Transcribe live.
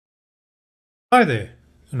Hi there,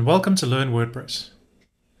 and welcome to Learn WordPress.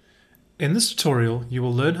 In this tutorial, you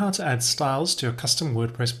will learn how to add styles to your custom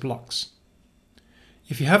WordPress blocks.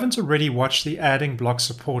 If you haven't already watched the Adding Block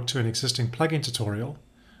Support to an Existing Plugin tutorial,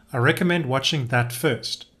 I recommend watching that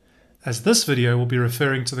first, as this video will be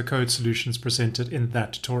referring to the code solutions presented in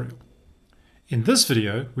that tutorial. In this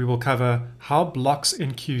video, we will cover how blocks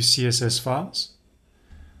enqueue CSS files,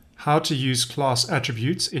 how to use class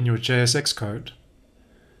attributes in your JSX code,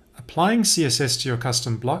 applying CSS to your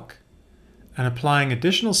custom block, and applying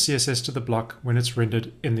additional CSS to the block when it's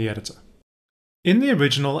rendered in the editor. In the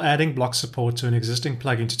original Adding Block Support to an Existing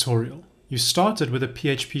Plugin tutorial, you started with a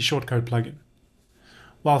PHP shortcode plugin.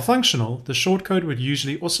 While functional, the shortcode would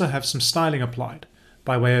usually also have some styling applied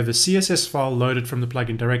by way of a CSS file loaded from the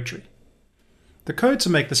plugin directory. The code to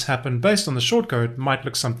make this happen based on the shortcode might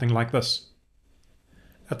look something like this.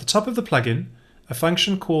 At the top of the plugin, a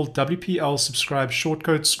function called WPL subscribe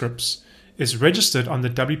shortcode scripts is registered on the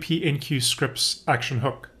WP enqueue scripts action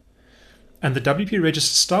hook, and the WP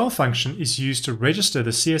register style function is used to register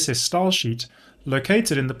the CSS style sheet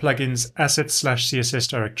located in the plugin's assets/CSS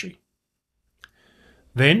directory.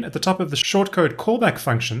 Then, at the top of the shortcode callback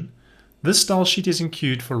function, this style sheet is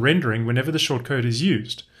enqueued for rendering whenever the shortcode is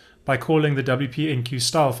used by calling the WP enqueue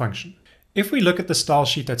style function. If we look at the style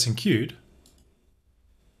sheet that's enqueued,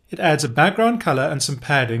 it adds a background color and some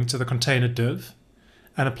padding to the container div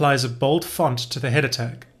and applies a bold font to the header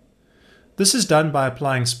tag. This is done by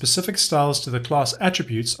applying specific styles to the class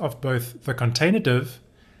attributes of both the container div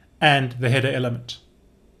and the header element.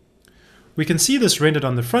 We can see this rendered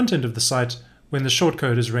on the front end of the site when the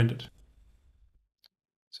shortcode is rendered.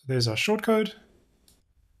 So there's our shortcode,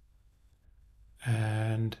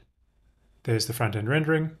 and there's the front end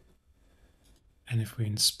rendering. And if we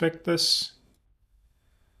inspect this,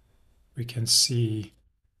 we can see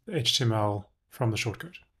the HTML from the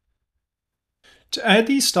shortcode. To add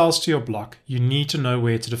these styles to your block, you need to know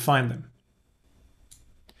where to define them.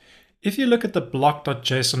 If you look at the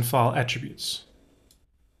block.JSON file attributes,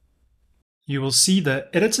 you will see the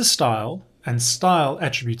editor style and style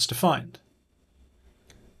attributes defined.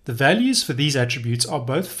 The values for these attributes are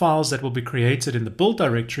both files that will be created in the build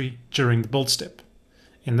directory during the build step.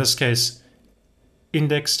 In this case,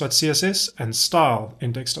 index.css and style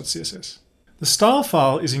index.css. The style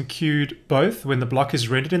file is enqueued both when the block is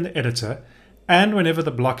rendered in the editor and whenever the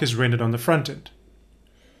block is rendered on the front end.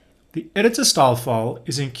 The editor style file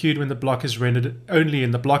is enqueued when the block is rendered only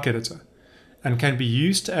in the block editor and can be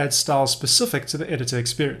used to add styles specific to the editor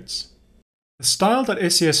experience. The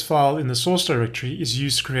style.scs file in the source directory is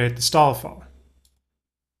used to create the style file.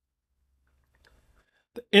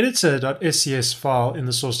 The editor.scs file in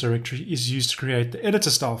the source directory is used to create the editor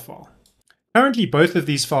style file. Currently, both of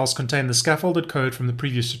these files contain the scaffolded code from the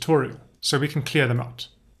previous tutorial, so we can clear them out.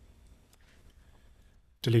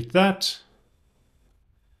 Delete that,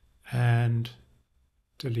 and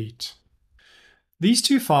delete. These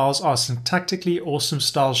two files are syntactically awesome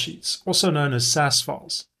style sheets, also known as Sass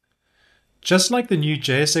files. Just like the new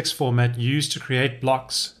JSX format used to create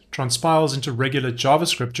blocks transpiles into regular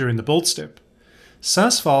JavaScript during the build step,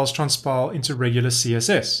 Sass files transpile into regular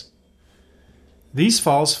CSS. These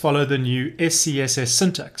files follow the new SCSS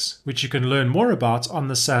syntax, which you can learn more about on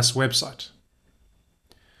the Sass website.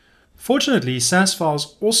 Fortunately, Sass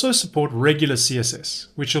files also support regular CSS,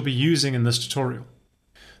 which you'll be using in this tutorial.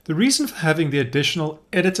 The reason for having the additional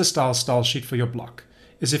editor style sheet for your block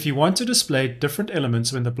is if you want to display different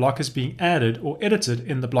elements when the block is being added or edited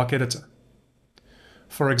in the block editor.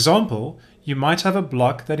 For example, you might have a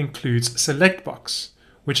block that includes select box,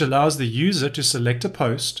 which allows the user to select a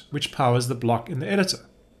post which powers the block in the editor.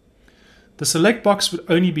 The select box would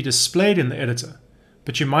only be displayed in the editor,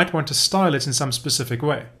 but you might want to style it in some specific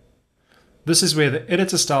way. This is where the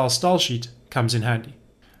editor style sheet comes in handy.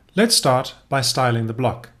 Let's start by styling the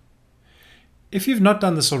block. If you've not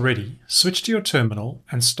done this already, switch to your terminal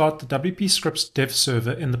and start the WP scripts dev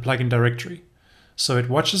server in the plugin directory, so it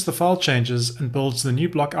watches the file changes and builds the new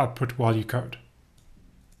block output while you code.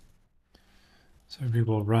 So we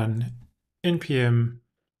will run npm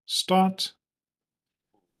start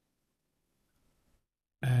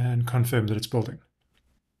and confirm that it's building.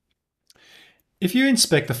 If you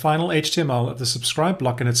inspect the final HTML of the subscribe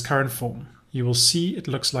block in its current form, you will see it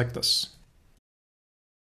looks like this.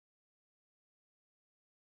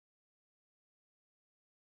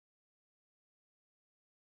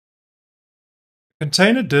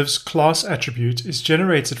 Container div's class attribute is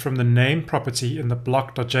generated from the name property in the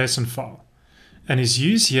block.json file and is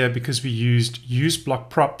used here because we used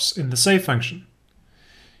useBlockProps in the save function.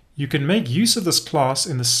 You can make use of this class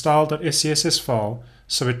in the style.scss file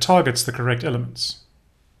so it targets the correct elements.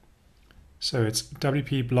 So it's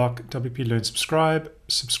WP block, WP learn subscribe,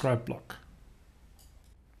 subscribe block.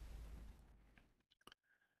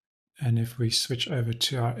 And if we switch over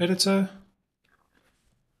to our editor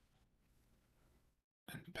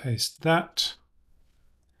and paste that,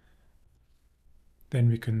 then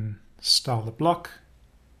we can style the block.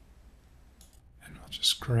 And we'll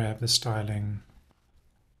just grab the styling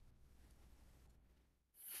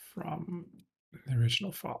from the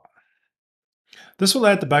original file. This will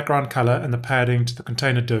add the background color and the padding to the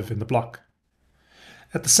container div in the block.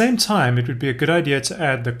 At the same time, it would be a good idea to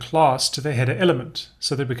add the class to the header element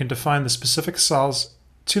so that we can define the specific styles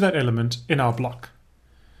to that element in our block.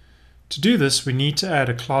 To do this, we need to add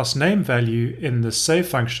a class name value in the save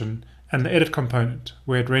function and the edit component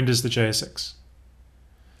where it renders the JSX.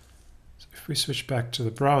 So if we switch back to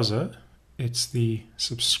the browser, it's the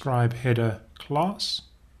subscribe header class.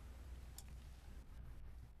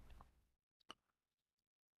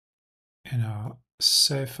 In our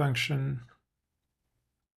save function,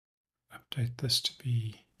 update this to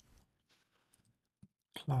be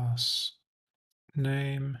class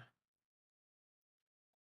name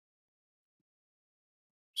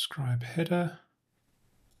subscribe header,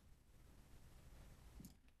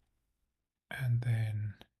 and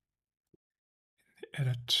then in the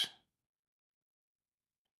edit,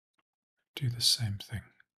 do the same thing.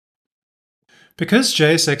 Because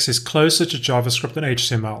JSX is closer to JavaScript than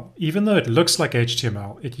HTML, even though it looks like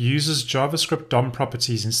HTML, it uses JavaScript DOM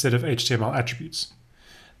properties instead of HTML attributes.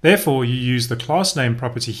 Therefore, you use the class name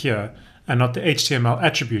property here and not the HTML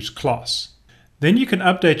attribute class. Then you can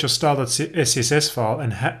update your style.css file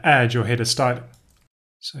and add your header styling.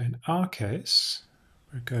 So in our case,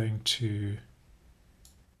 we're going to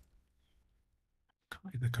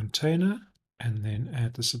copy the container and then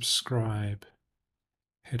add the subscribe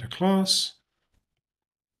header class,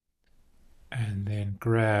 and then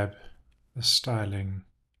grab the styling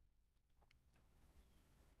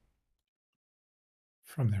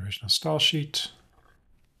from the original style sheet.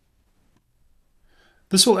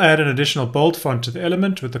 This will add an additional bold font to the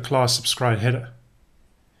element with the class subscribe header.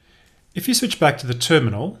 If you switch back to the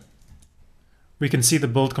terminal, we can see the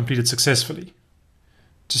build completed successfully.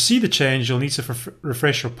 To see the change, you'll need to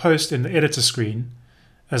refresh your post in the editor screen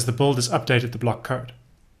as the build has updated the block code.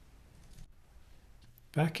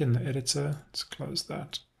 Back in the editor, let's close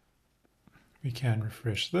that. We can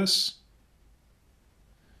refresh this.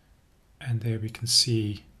 And there we can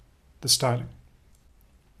see the styling.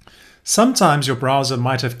 Sometimes your browser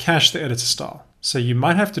might have cached the editor style, so you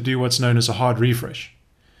might have to do what's known as a hard refresh.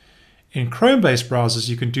 In Chrome-based browsers,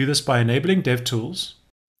 you can do this by enabling DevTools,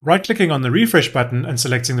 right-clicking on the refresh button and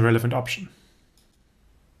selecting the relevant option.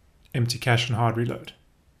 Empty cache and hard reload.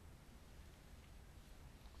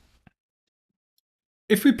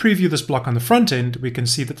 If we preview this block on the front end, we can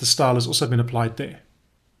see that the style has also been applied there.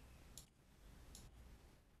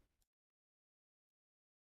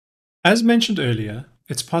 As mentioned earlier,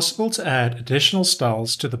 it's possible to add additional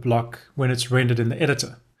styles to the block when it's rendered in the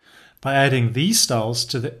editor by adding these styles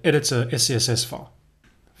to the editor SCSS file.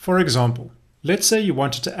 For example, let's say you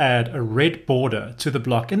wanted to add a red border to the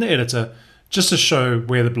block in the editor just to show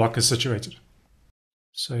where the block is situated.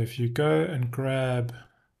 So if you go and grab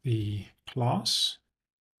the class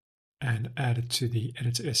and add it to the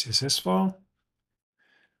editor SCSS file,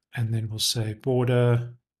 and then we'll say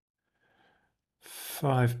border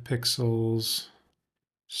 5 pixels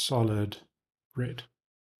solid red,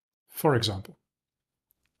 for example.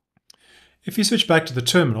 If you switch back to the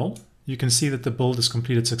terminal, you can see that the build is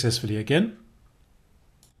completed successfully again.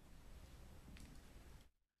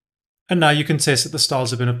 And now you can test that the styles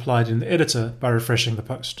have been applied in the editor by refreshing the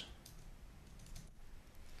post.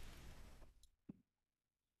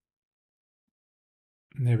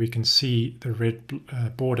 And there we can see the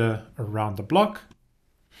red border around the block.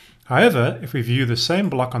 However, if we view the same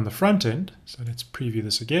block on the front end, so let's preview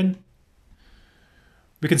this again,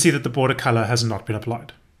 we can see that the border color has not been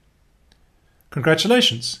applied.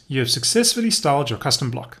 Congratulations, you have successfully styled your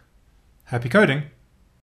custom block. Happy coding!